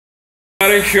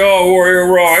It's Shaw Warrior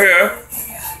Raw here.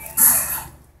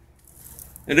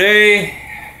 Today,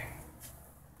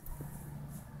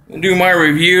 I'll do my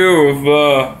review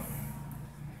of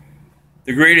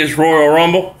the greatest Royal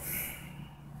Rumble.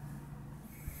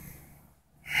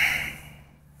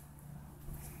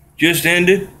 Just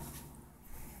ended.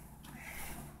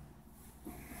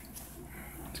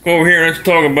 Let's go over here and let's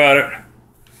talk about it.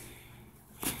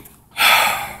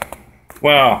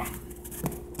 Wow.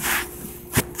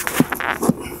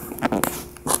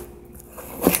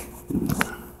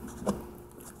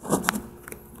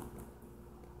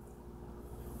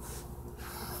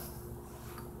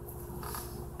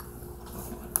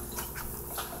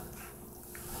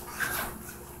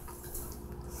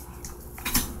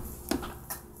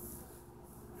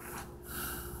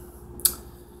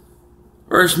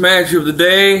 First match of the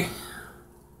day,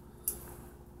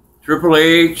 Triple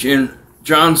H and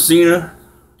John Cena.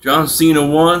 John Cena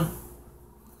won.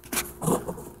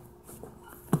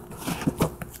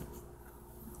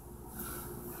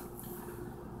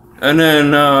 And then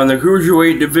in the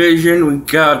Cruiserweight division, we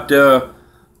got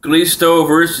Kalisto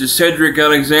versus Cedric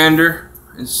Alexander.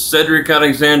 And Cedric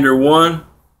Alexander won.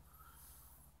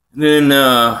 And then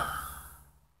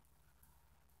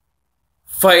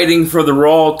fighting for the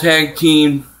Raw Tag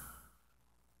Team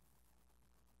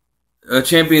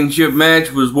Championship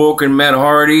match was Woken Matt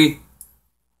Hardy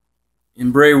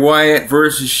and Bray Wyatt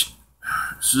versus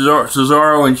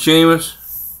Cesaro and Sheamus.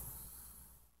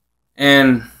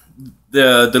 And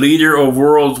the leader of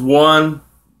Worlds 1,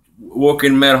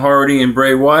 Woken Matt Hardy and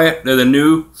Bray Wyatt. They're the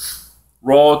new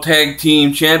Raw Tag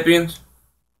Team Champions.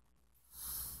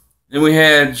 Then we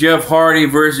had Jeff Hardy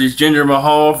versus Jinder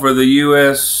Mahal for the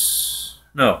U.S.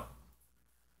 No.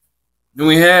 Then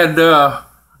we had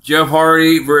Jeff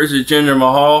Hardy versus Jinder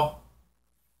Mahal.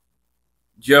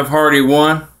 Jeff Hardy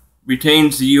won,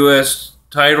 retains the U.S.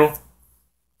 title.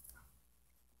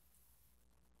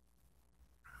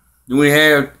 Then we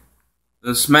have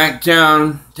the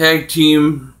SmackDown Tag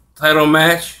Team title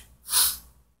match.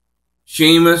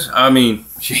 The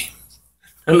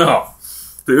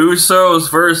Usos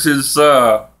versus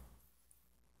the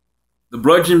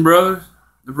Bludgeon Brothers.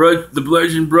 The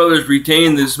Bludgeon Brothers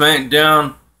retained the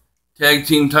SmackDown Tag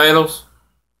Team titles.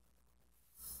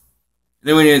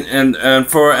 Then we did, and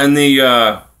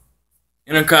the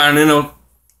Intercontinental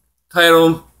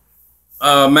title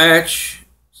match,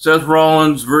 Seth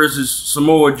Rollins versus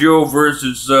Samoa Joe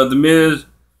versus The Miz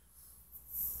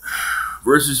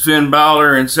versus Finn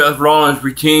Balor, and Seth Rollins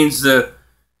retains the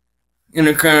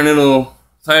Intercontinental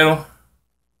title.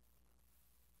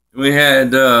 We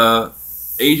had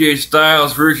AJ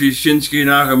Styles versus Shinsuke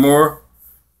Nakamura.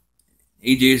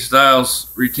 AJ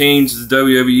Styles retains the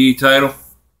WWE title.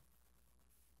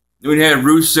 Then we had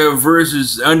Rusev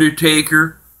versus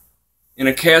Undertaker in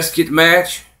a casket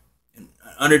match.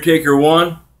 Undertaker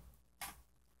won.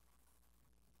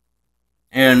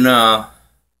 And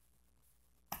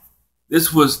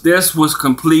this was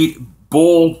complete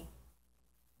bull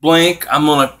blank. I'm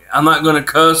not gonna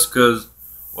cuss because,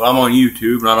 well, I'm on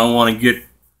YouTube and I don't want to get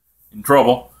in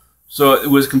trouble. So it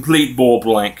was complete bull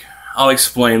blank. I'll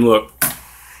explain. Look,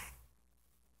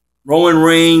 Roman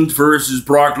Reigns versus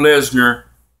Brock Lesnar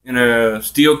in a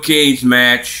steel cage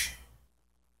match.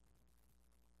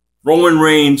 Roman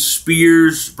Reigns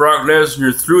spears Brock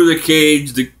Lesnar through the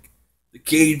cage. The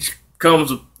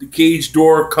cage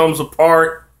door comes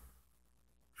apart.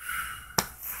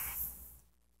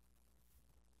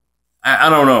 I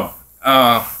don't know.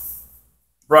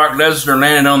 Brock Lesnar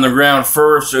landed on the ground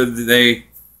first, so they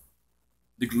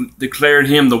declared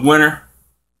him the winner.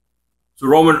 So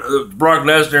Brock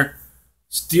Lesnar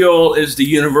still is the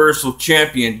Universal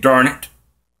Champion, darn it.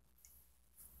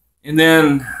 And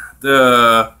then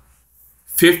the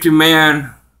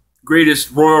 50-man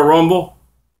greatest Royal Rumble,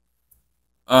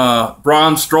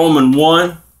 Braun Strowman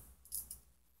won.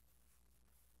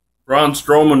 Braun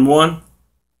Strowman won.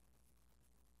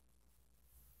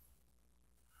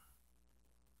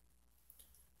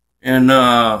 And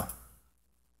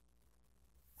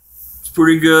it's a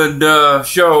pretty good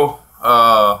show.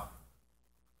 I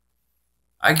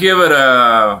give it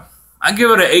a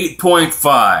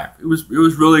 8.5. It was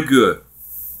really good.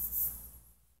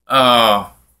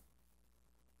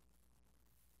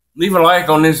 Leave a like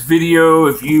on this video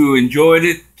if you enjoyed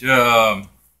it.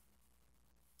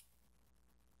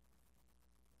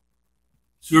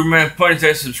 Superman, punch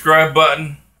that subscribe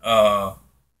button.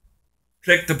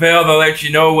 Click the bell to let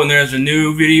you know when there's a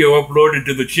new video uploaded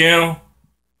to the channel.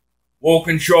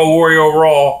 Woken Shaw Warrior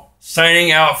Raw,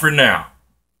 signing out for now.